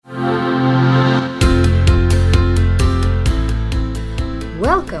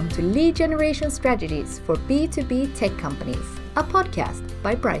to Lead Generation Strategies for B2B Tech Companies, a podcast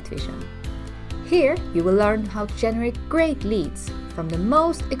by Bright Vision. Here you will learn how to generate great leads from the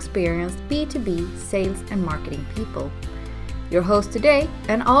most experienced B2B sales and marketing people. Your host today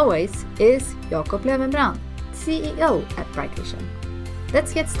and always is Jakob Löwenbrand, CEO at Bright Vision.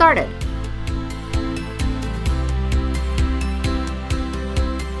 Let's get started.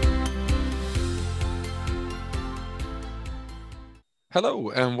 Hello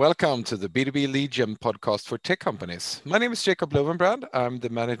and welcome to the B2B Lead Gen podcast for tech companies. My name is Jakob Löwenbrand. I'm the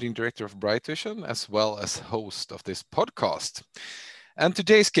managing director of Bright Vision as well as host of this podcast. And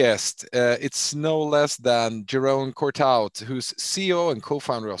today's guest, it's no less than Jeroen Korthout, who's CEO and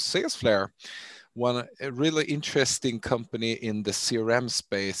co-founder of SalesFlare, a really interesting company in the CRM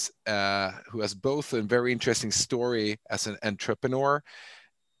space, who has both a very interesting story as an entrepreneur,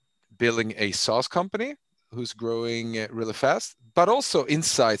 building a SaaS company, who's growing really fast, but also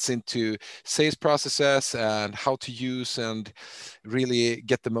insights into sales processes and how to use and really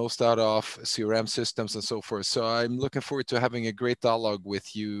get the most out of CRM systems and so forth. So I'm looking forward to having a great dialogue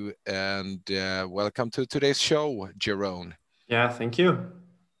with you, and welcome to today's show, Jeroen. Yeah, thank you.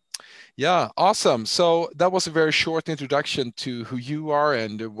 Yeah, awesome. So that was a very short introduction to who you are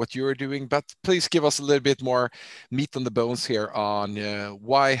and what you're doing, but please give us a little bit more meat on the bones here on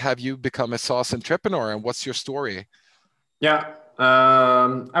why have you become a SaaS entrepreneur and what's your story? Yeah,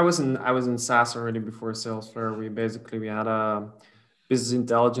 I was in SaaS already before SalesFlare. We had a business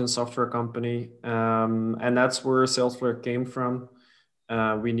intelligence software company, and that's where SalesFlare came from.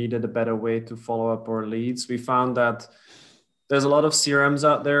 We needed a better way to follow up our leads. We found that there's a lot of CRMs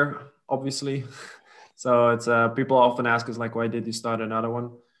out there, obviously. So it's people often ask us like, why did you start another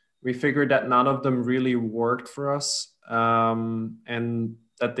one? We figured that none of them really worked for us, and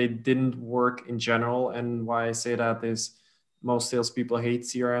that they didn't work in general. And why I say that is most salespeople hate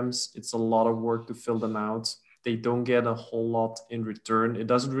CRMs. It's a lot of work to fill them out. They don't get a whole lot in return. It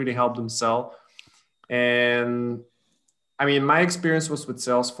doesn't really help them sell. And I mean, my experience was with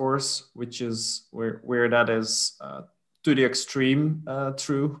Salesforce, which is where that is to the extreme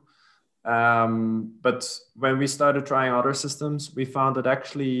true. But when we started trying other systems, we found that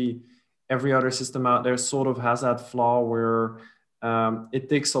actually every other system out there sort of has that flaw where it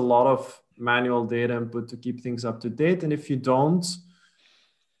takes a lot of manual data input to keep things up to date. And if you don't,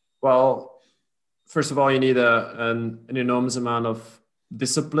 well, first of all, you need an enormous amount of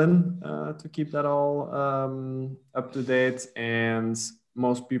discipline to keep that all up to date. And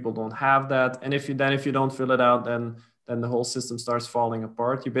most people don't have that. And if you don't fill it out, then the whole system starts falling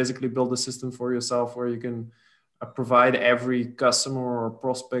apart. You basically build a system for yourself where you can provide every customer or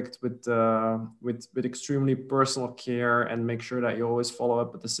prospect with extremely personal care and make sure that you always follow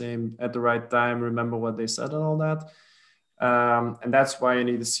up at the right time, remember what they said and all that. And that's why you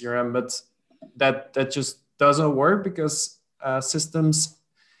need a CRM. But that just doesn't work because systems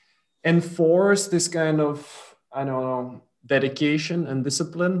enforce this kind of, I don't know, dedication and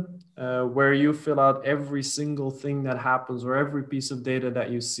discipline, where you fill out every single thing that happens or every piece of data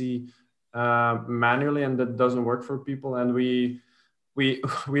that you see manually, and that doesn't work for people. And we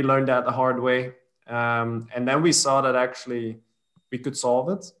learned that the hard way, and then we saw that actually we could solve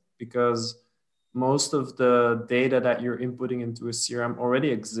it because most of the data that you're inputting into a CRM already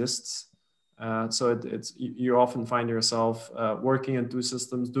exists. So you often find yourself working in two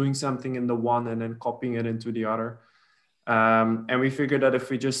systems, doing something in the one and then copying it into the other. And we figured that if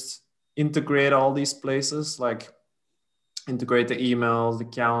we just integrate all these places, like integrate the emails, the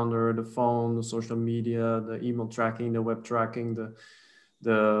calendar, the phone, the social media, the email tracking, the web tracking,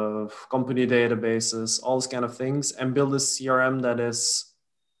 the company databases, all these kind of things, and build a CRM that is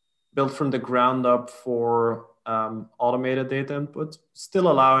built from the ground up for automated data input,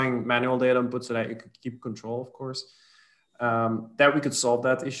 still allowing manual data input so that you could keep control, of course, that we could solve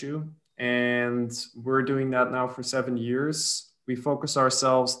that issue. And we're doing that now for 7 years. We focus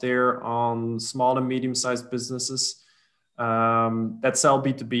ourselves there on small and medium-sized businesses that sell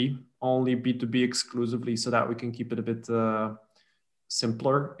B2B, only B2B exclusively, so that we can keep it a bit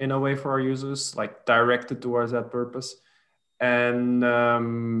simpler in a way for our users, like directed towards that purpose. And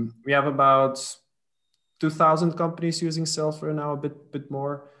we have about 2,000 companies using SalesFlare now, a bit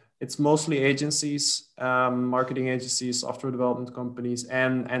more. It's mostly agencies, marketing agencies, software development companies,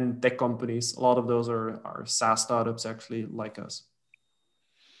 and tech companies. A lot of those are SaaS startups actually like us.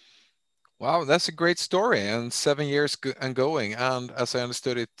 Wow, that's a great story, and 7 years and going. And as I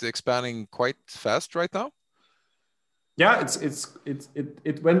understood it, expanding quite fast right now. Yeah,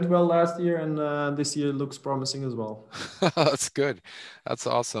 it went well last year, and this year looks promising as well. That's good. That's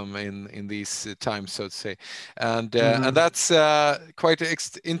awesome in these times, so to say, and Mhm. that's quite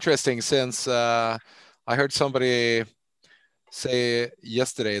interesting since I heard somebody say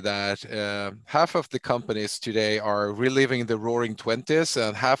yesterday that half of the companies today are reliving the Roaring '20s,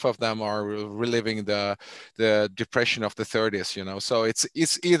 and half of them are reliving the depression of the '30s. You know, so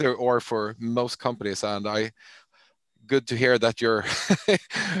it's either or for most companies, and good to hear that you're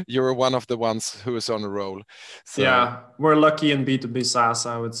you're one of the ones who is on a roll. So Yeah, we're lucky in B2B SaaS,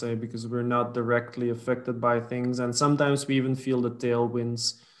 I would say, because we're not directly affected by things. And sometimes we even feel the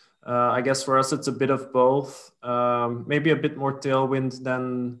tailwinds. I guess for us, it's a bit of both. Maybe a bit more tailwind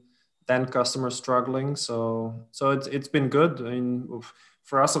than customers struggling. So it's been good. I mean,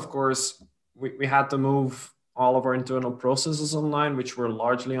 for us, of course, we had to move all of our internal processes online, which were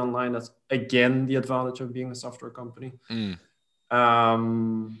largely online. That's again the advantage of being a software company.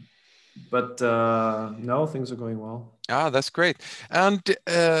 Um, but no, things are going well. that's great. And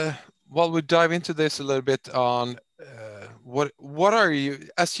while we dive into this a little bit on what are you,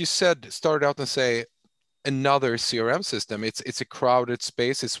 as you said, start out and say another CRM system. It's a crowded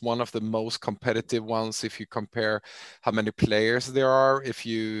space. It's one of the most competitive ones if you compare how many players there are. If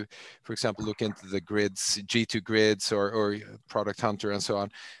you, for example, look into the grids, G2 grids or Product Hunter and so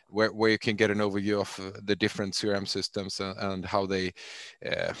on, where you can get an overview of the different CRM systems and how they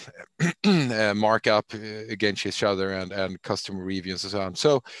mark up against each other and customer reviews and so on.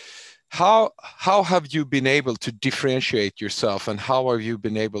 So how have you been able to differentiate yourself, and how have you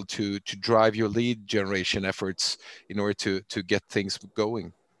been able to drive your lead generation efforts in order to get things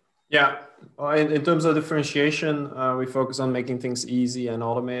going? Yeah, well, in terms of differentiation, we focus on making things easy and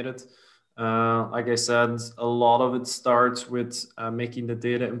automated. Like I said, a lot of it starts with making the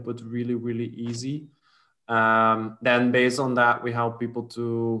data input really, really easy. Then based on that, we help people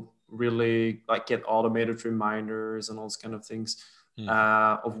to really like get automated reminders and all those kind of things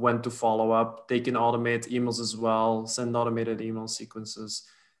of when to follow up. They can automate emails as well, send automated email sequences.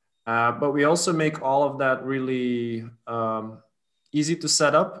 But we also make all of that really easy to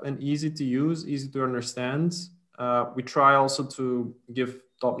set up and easy to use, easy to understand. We try also to give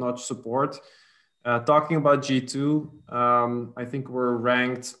top-notch support. Talking about G2, I think we're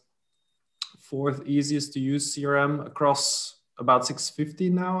ranked fourth easiest to use CRM across about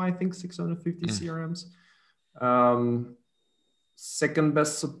 650 now, I think 650 CRMs. Second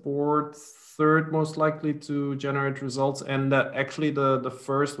best support, third most likely to generate results, and actually the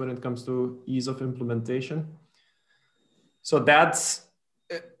first when it comes to ease of implementation. So that's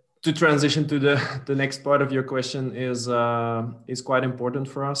to transition to the next part of your question is quite important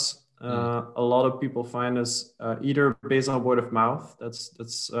for us. A lot of people find us either based on word of mouth.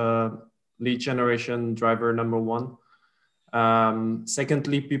 That's lead generation driver number one.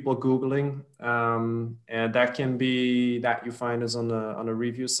 Secondly, people Googling, and that can be that you find us on a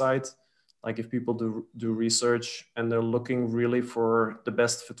review site. Like if people do research and they're looking really for the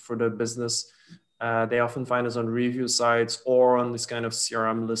best fit for their business, they often find us on review sites or on this kind of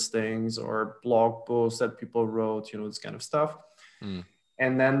CRM listings or blog posts that people wrote, this kind of stuff.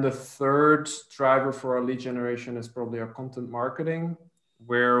 And then the third driver for our lead generation is probably our content marketing,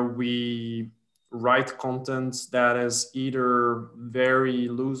 where we write content that is either very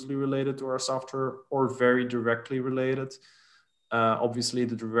loosely related to our software or very directly related. Obviously,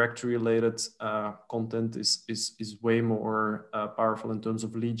 the directly related content is way more powerful in terms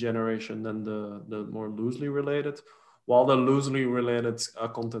of lead generation than the more loosely related, while the loosely related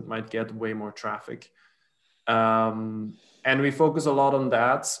content might get way more traffic. And we focus a lot on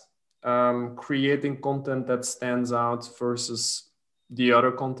that, creating content that stands out versus the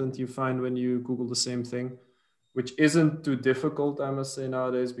other content you find when you Google the same thing, which isn't too difficult, I must say,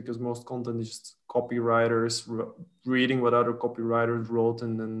 nowadays, because most content is just copywriters reading what other copywriters wrote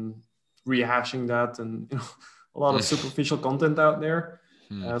and then rehashing that, and a lot of superficial content out there.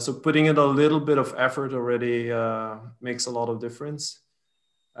 So putting in a little bit of effort already makes a lot of difference.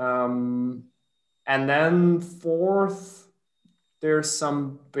 And then fourth, there's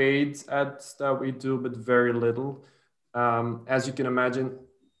some paid ads that we do, but very little. As you can imagine,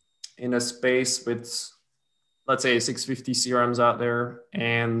 in a space with, let's say, 650 CRMs out there,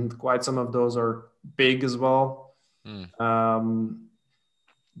 and quite some of those are big as well.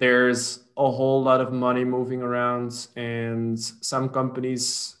 There's a whole lot of money moving around, and some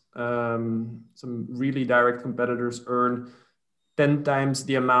companies, some really direct competitors earn 10 times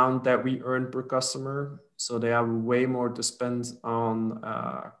the amount that we earn per customer. So they have way more to spend on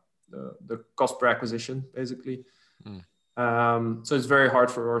the cost per acquisition, basically. So it's very hard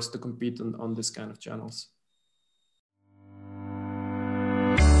for us to compete on this kind of channels.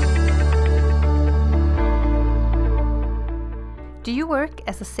 Do you work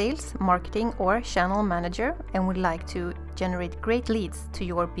as a sales, marketing, or channel manager and would like to generate great leads to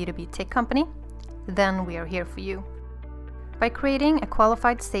your B2B tech company? Then we are here for you. By creating a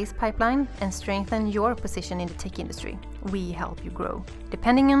qualified sales pipeline and strengthen your position in the tech industry, we help you grow.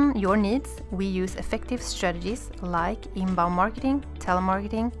 Depending on your needs, we use effective strategies like inbound marketing,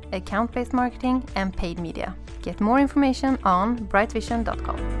 telemarketing, account-based marketing, and paid media. Get more information on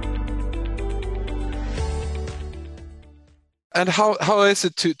brightvision.com. And how is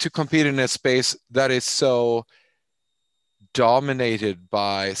it to compete in a space that is so dominated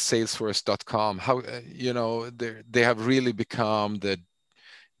by Salesforce.com? How they have really become the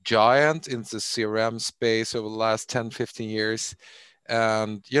giant in the CRM space over the last 10, 15 years.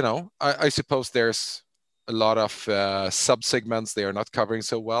 And I suppose there's a lot of subsegments they are not covering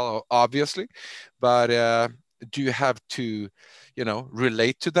so well, obviously. But do you have to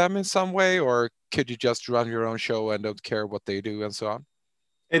relate to them in some way, or could you just run your own show and don't care what they do and so on?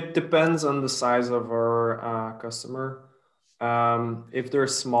 It depends on the size of our customer. If they're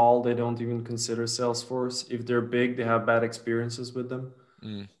small, they don't even consider Salesforce. If they're big, they have bad experiences with them.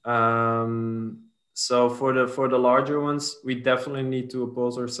 So for the larger ones, we definitely need to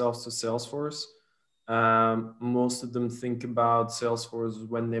oppose ourselves to Salesforce. Most of them think about Salesforce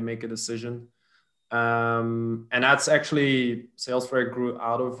when they make a decision. And that's actually, Salesforce grew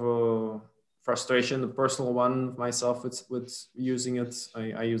out of a frustration, a personal one myself with using it.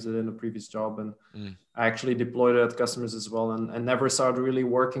 I used it in a previous job, and I actually deployed it at customers as well, and never started really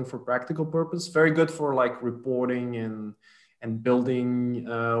working for practical purpose. Very good for like reporting and building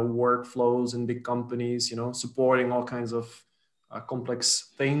workflows in big companies, supporting all kinds of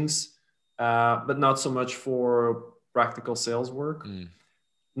complex things, but not so much for practical sales work.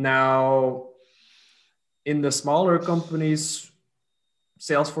 Now, in the smaller companies,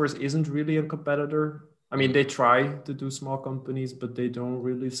 Salesforce isn't really a competitor. I mean, they try to do small companies, but they don't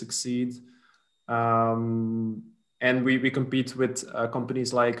really succeed. And we compete with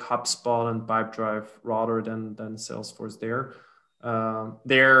companies like HubSpot and Pipedrive rather than Salesforce there.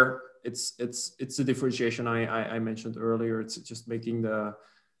 It's the differentiation I mentioned earlier. It's just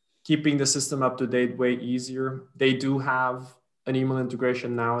keeping the system up to date way easier. They do have an email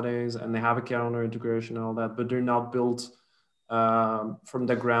integration nowadays, and they have a calendar integration and all that, but they're not built from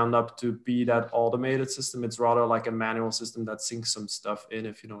the ground up to be that automated system. It's rather like a manual system that syncs some stuff in,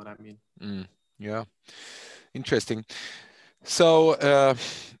 if you know what I mean. Yeah, interesting. So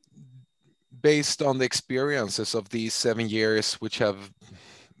based on the experiences of these 7 years, which have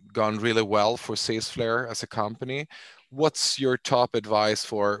gone really well for SalesFlare as a company, what's your top advice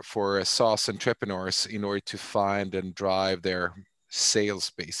for SaaS entrepreneurs in order to find and drive their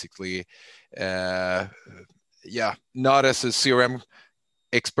sales, basically? Not as a CRM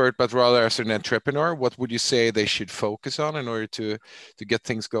expert, but rather as an entrepreneur. What would you say they should focus on in order to get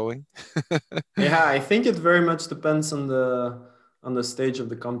things going? Yeah, I think it very much depends on the stage of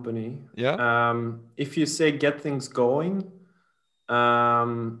the company. Yeah. If you say get things going,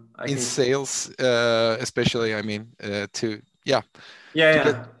 sales, especially, I mean,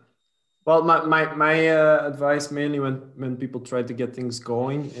 Well, my advice mainly when people try to get things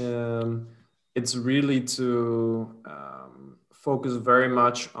going, it's really to focus very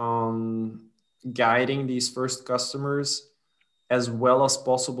much on guiding these first customers as well as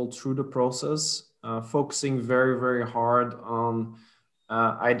possible through the process, focusing very, very hard on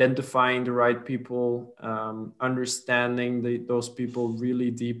identifying the right people, understanding those people really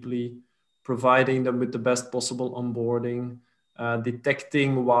deeply, providing them with the best possible onboarding,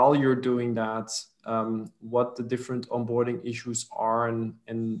 detecting while you're doing that what the different onboarding issues are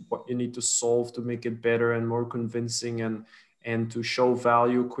and what you need to solve to make it better and more convincing and to show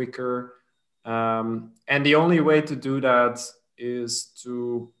value quicker. And the only way to do that is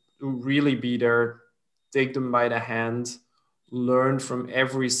to really be there, take them by the hand, learn from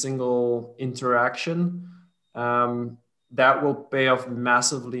every single interaction. That will pay off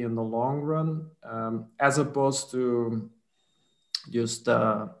massively in the long run, as opposed to just,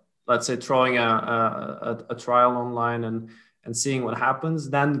 let's say, throwing a trial online and seeing what happens.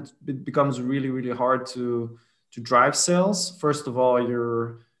 Then it becomes really, really hard to drive sales. First of all,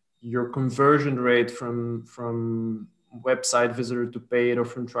 your conversion rate from website visitor to paid or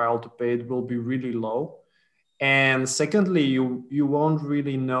from trial to paid will be really low. And secondly, you won't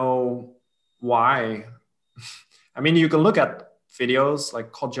really know why. I mean, you can look at videos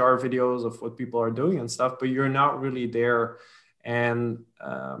like Hotjar videos of what people are doing and stuff, but you're not really there. And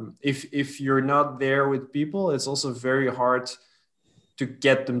if you're not there with people, it's also very hard to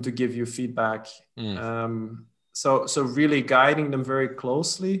get them to give you feedback. So really guiding them very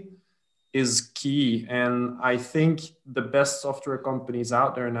closely is key. And I think the best software companies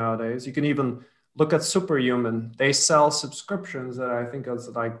out there nowadays, you can even look at Superhuman. They sell subscriptions that I think is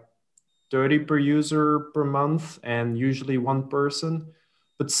like 30 per user per month and usually one person.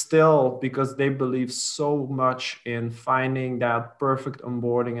 But still, because they believe so much in finding that perfect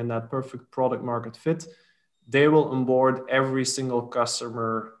onboarding and that perfect product market fit, they will onboard every single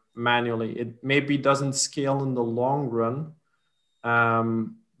customer manually. It maybe doesn't scale in the long run,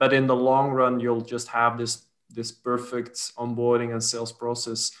 but in the long run, you'll just have this perfect onboarding and sales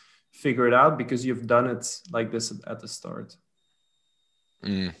process figured out because you've done it like this at the start.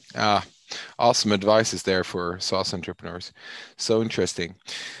 Awesome advice there for SaaS entrepreneurs. So interesting.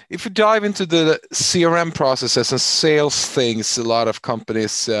 If we dive into the CRM processes and sales things, a lot of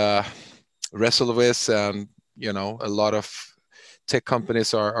companies wrestle with, and a lot of tech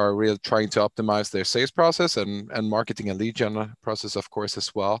companies are really trying to optimize their sales process and marketing and lead gen process, of course,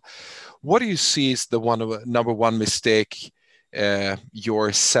 as well. What do you see is the number one mistake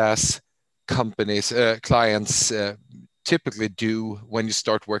your SaaS companies, clients typically do when you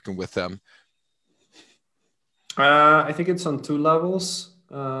start working with them? I think it's on two levels.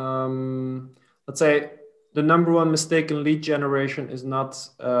 Let's say the number one mistake in lead generation is not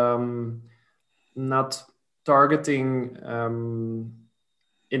targeting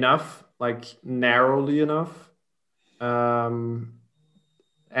enough, like narrowly enough. And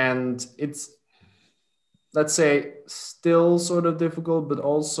it's, let's say, still sort of difficult, but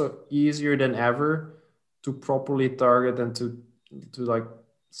also easier than ever to properly target and to like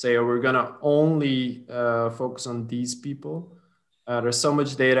say, oh, we're gonna only focus on these people. There's so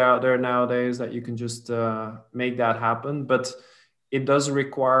much data out there nowadays that you can just make that happen, but it does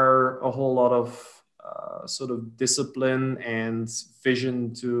require a whole lot of sort of discipline and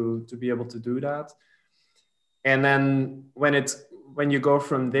vision to be able to do that. And then when you go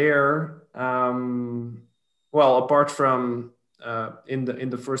from there, well, apart from in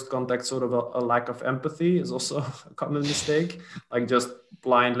the first context, sort of a lack of empathy is also a common mistake, like just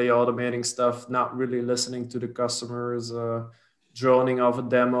blindly automating stuff, not really listening to the customers, droning off a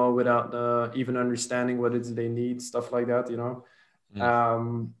demo without even understanding what it is they need, stuff like that,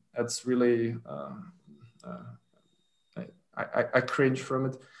 That's really, I cringe from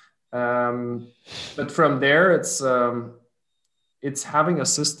it. But from there, it's having a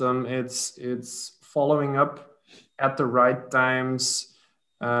system, it's following up at the right times,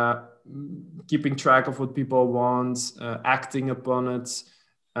 keeping track of what people want, acting upon it.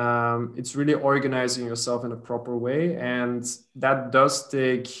 It's really organizing yourself in a proper way. And that does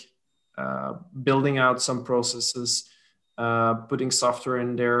take building out some processes, putting software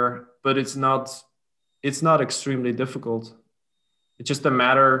in there, but it's not extremely difficult. It's just a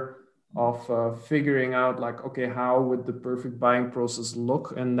matter of figuring out like, okay, how would the perfect buying process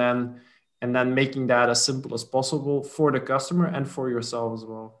look? And then making that as simple as possible for the customer and for yourself as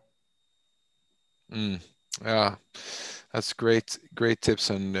well. Yeah, that's great tips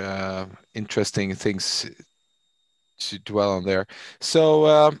and interesting things to dwell on there.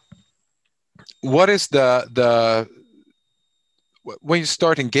 So what is the when you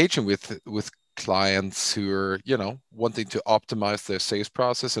start engaging with clients who are wanting to optimize their sales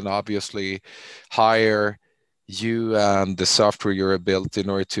process and obviously hire you and the software you're built in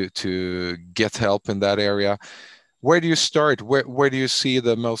order to get help in that area, where do you start? Where do you see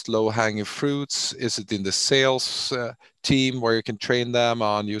the most low-hanging fruits? Is it in the sales team where you can train them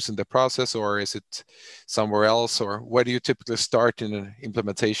on using the process, or is it somewhere else, or where do you typically start in an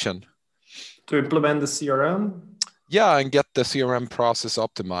implementation? To implement the CRM? Yeah, and get the CRM process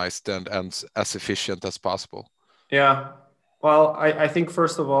optimized and as efficient as possible. Yeah, well, I think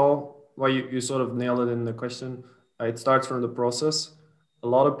first of all, well, you sort of nailed it in the question. It starts from the process. A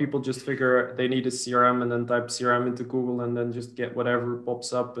lot of people just figure they need a CRM and then type CRM into Google and then just get whatever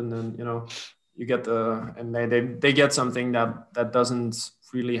pops up, and then you get and they get something that doesn't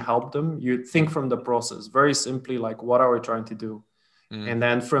really help them. You think from the process very simply, like, what are we trying to do? And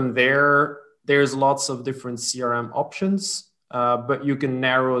then from there's lots of different CRM options, but you can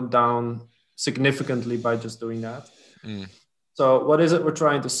narrow it down significantly by just doing that. So what is it we're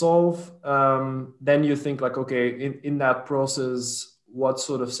trying to solve? Then you think like, okay, in that process, what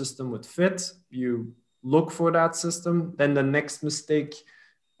sort of system would fit? You look for that system. Then the next mistake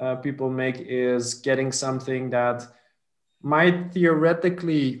people make is getting something that might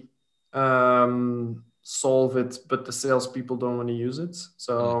theoretically solve it, but the salespeople don't want to use it.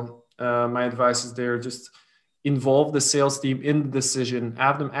 So my advice is there, just involve the sales team in the decision,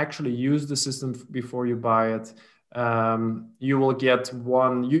 have them actually use the system before you buy it. You will get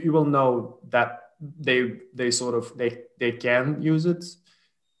you will know that they can use it.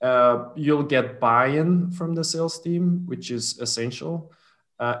 you'll get buy-in from the sales team, which is essential.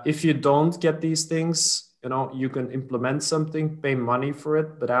 If you don't get these things, you can implement something, pay money for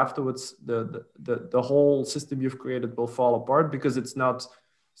it, but afterwards the whole system you've created will fall apart because it's not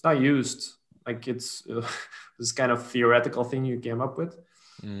used. Like it's this kind of theoretical thing you came up with.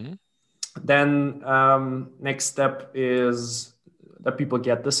 Mm-hmm. Then next step is that people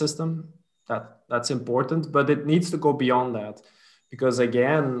get the system. That's important, but it needs to go beyond that, because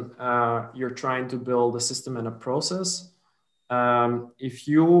again, you're trying to build a system and a process. If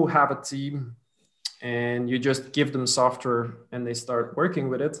you have a team and you just give them software and they start working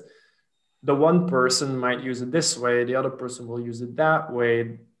with it, the one person might use it this way, the other person will use it that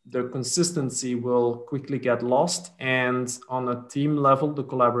way. The consistency will quickly get lost, and on a team level, the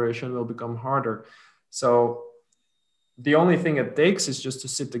collaboration will become harder. So the only thing it takes is just to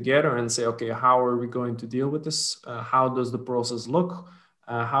sit together and say, okay, how are we going to deal with this? How does the process look?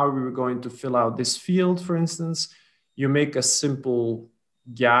 How are we going to fill out this field, for instance? You make a simple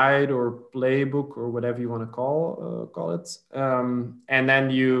guide or playbook or whatever you want to call it. And then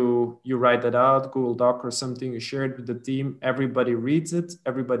you write that out, Google Doc or something, you share it with the team. Everybody reads it.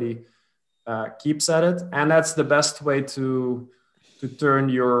 Everybody keeps at it. And that's the best way to turn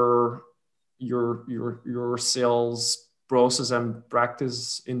your sales process and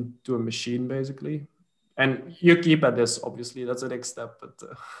practice into a machine, basically. And you keep at this, obviously, that's the next step. But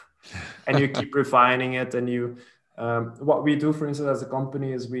and you keep refining it. And you, what we do, for instance, as a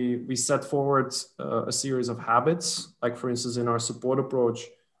company, is we set forward a series of habits. Like, for instance, in our support approach,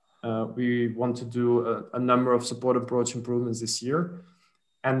 we want to do a number of support approach improvements this year.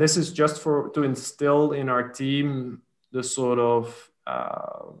 And this is just to instill in our team the sort of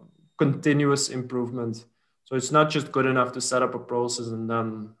continuous improvement. So it's not just good enough to set up a process and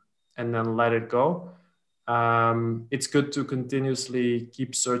then let it go. It's good to continuously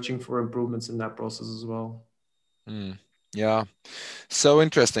keep searching for improvements in that process as well. Yeah, so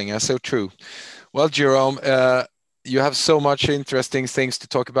interesting and so true. Well, Jerome, you have so much interesting things to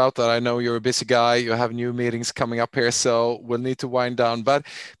talk about that I know you're a busy guy. You have new meetings coming up here, so we'll need to wind down. But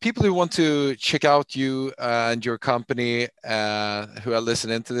people who want to check out you and your company, who are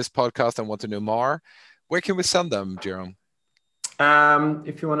listening to this podcast and want to know more, where can we send them, Jerome?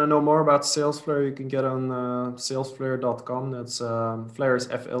 If you want to know more about SalesFlare, you can get on salesflare.com. That's Flare is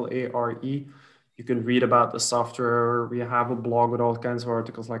Flare. You can read about the software. We have a blog with all kinds of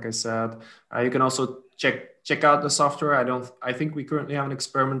articles, like I said. You can also check out the software. I think we currently have an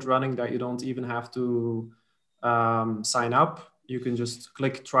experiment running that you don't even have to sign up. You can just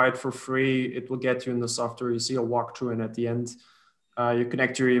click try it for free. It will get you in the software. You see a walkthrough, and at the end, you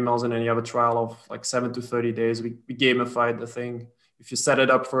connect your emails, and then you have a trial of like 7 to 30 days. We gamified the thing. If you set it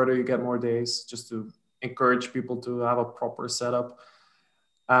up further, you get more days, just to encourage people to have a proper setup.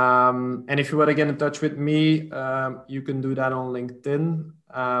 And if you want to get in touch with me, you can do that on LinkedIn.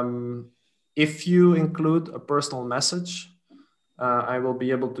 If you include a personal message, I will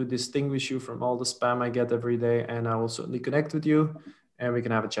be able to distinguish you from all the spam I get every day, and I will certainly connect with you and we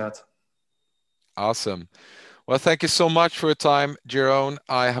can have a chat. Awesome. Well, thank you so much for your time, Jerome.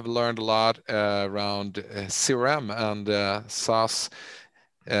 I have learned a lot around CRM and SaaS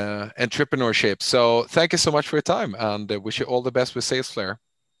entrepreneurship. So thank you so much for your time, and wish you all the best with SalesFlare.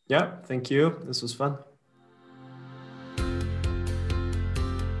 Yeah, thank you. This was fun.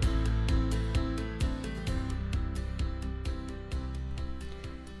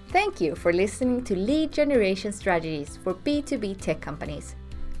 Thank you for listening to Lead Generation Strategies for B2B Tech Companies.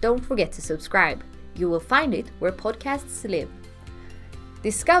 Don't forget to subscribe. You will find it where podcasts live.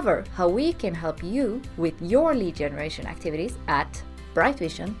 Discover how we can help you with your lead generation activities at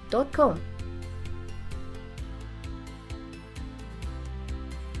brightvision.com.